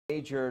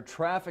Major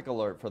traffic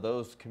alert for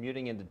those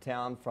commuting into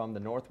town from the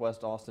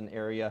Northwest Austin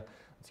area.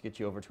 Let's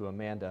get you over to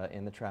Amanda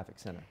in the traffic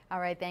center.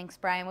 All right, thanks,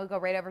 Brian. We'll go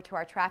right over to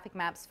our traffic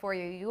maps for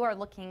you. You are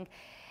looking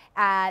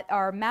at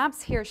our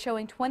maps here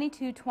showing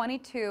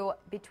 2222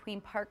 between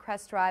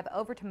Parkcrest Drive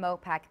over to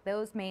Mopac.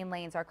 Those main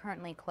lanes are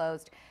currently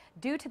closed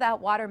due to that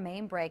water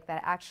main break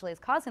that actually is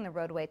causing the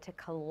roadway to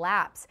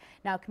collapse.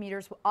 Now,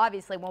 commuters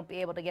obviously won't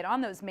be able to get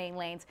on those main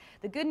lanes.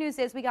 The good news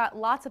is we got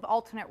lots of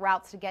alternate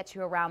routes to get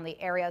you around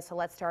the area. So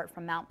let's start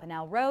from Mount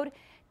Bunnell Road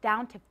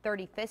down to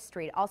 35th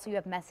Street. Also, you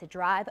have Mesa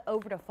Drive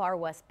over to Far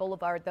West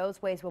Boulevard. Those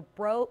ways will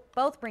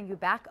both bring you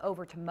back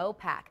over to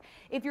Mopac.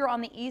 If you're on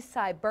the east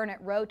side,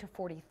 Burnett Road to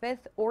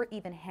 45th or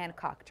even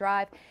Hancock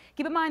Drive.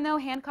 Keep in mind, though,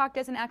 Hancock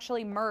doesn't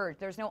actually merge.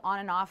 There's no on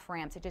and off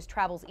ramps. It just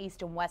travels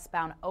east and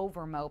westbound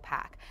over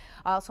Mopac.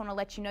 I also want to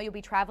let you know you'll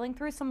be traveling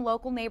through some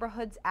local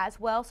neighborhoods as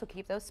well, so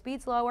keep those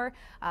speeds lower.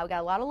 We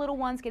got a lot of little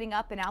ones getting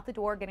up and out the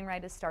door, getting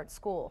ready to start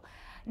school.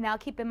 Now,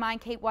 keep in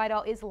mind, Kate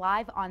Whitehall is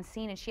live on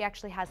scene, and she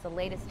actually has the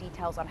latest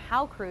details on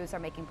how crews are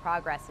making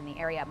progress in the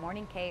area.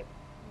 Morning, Kate.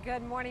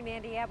 Good morning,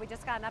 Mandy. Yeah, we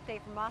just got an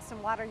update from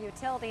Austin Water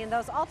Utility, and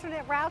those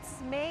alternate routes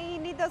may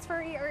need those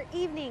for your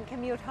evening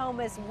commute home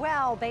as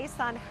well, based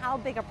on how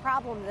big a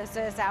problem this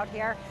is out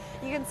here.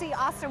 You can see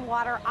Austin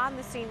Water on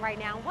the scene right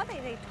now. What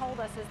they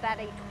told us is that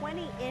a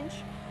 20-inch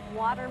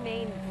water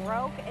main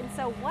broke, and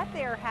so what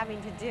they're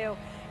having to do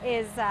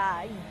is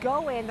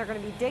go in. They're going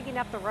to be digging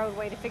up the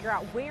roadway to figure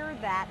out where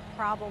that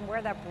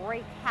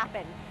break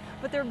happened.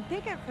 But their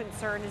bigger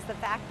concern is the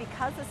fact,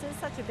 because this is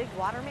such a big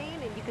water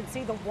main, and you can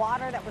see the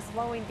water that was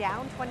flowing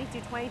down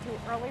 2222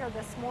 earlier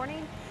this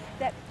morning,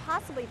 that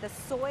possibly the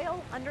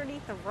soil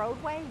underneath the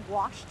roadway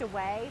washed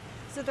away.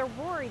 So they're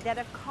worried that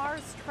if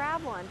cars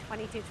travel on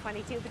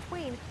 2222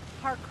 between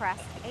Parkcrest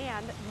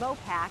and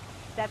Mopac,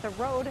 that the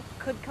road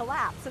could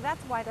collapse. So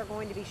that's why they're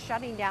going to be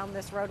shutting down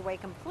this roadway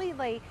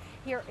completely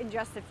here in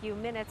just a few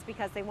minutes,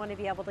 because they want to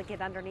be able to get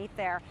underneath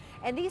there.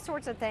 And these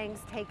sorts of things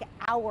take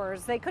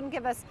hours. They couldn't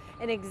give us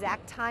an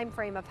exact time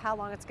frame of how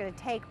long it's going to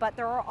take, but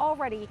there are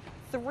already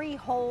 3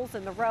 holes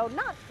in the road.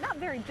 Not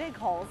very big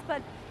holes,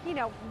 but you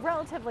know,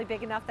 relatively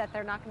big enough that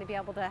they're not going to be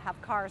able to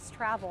have cars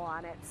travel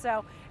on it.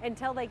 So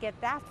until they get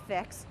that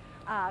fixed,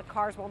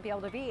 cars won't be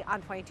able to be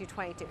on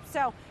 2222.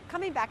 So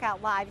coming back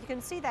out live, you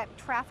can see that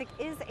traffic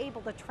is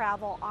able to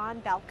travel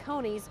on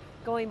Balcones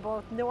going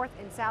both north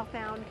and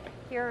southbound.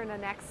 Here in the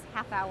next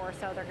half hour or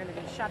so, they're going to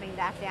be shutting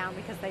that down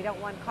because they don't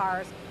want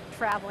cars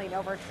traveling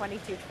over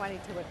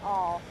 2222 at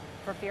all,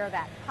 for fear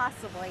that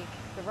possibly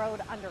the road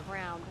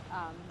underground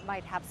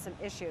might have some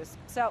issues.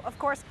 So of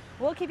course,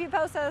 we'll keep you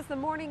posted as the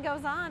morning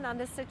goes on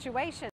this situation.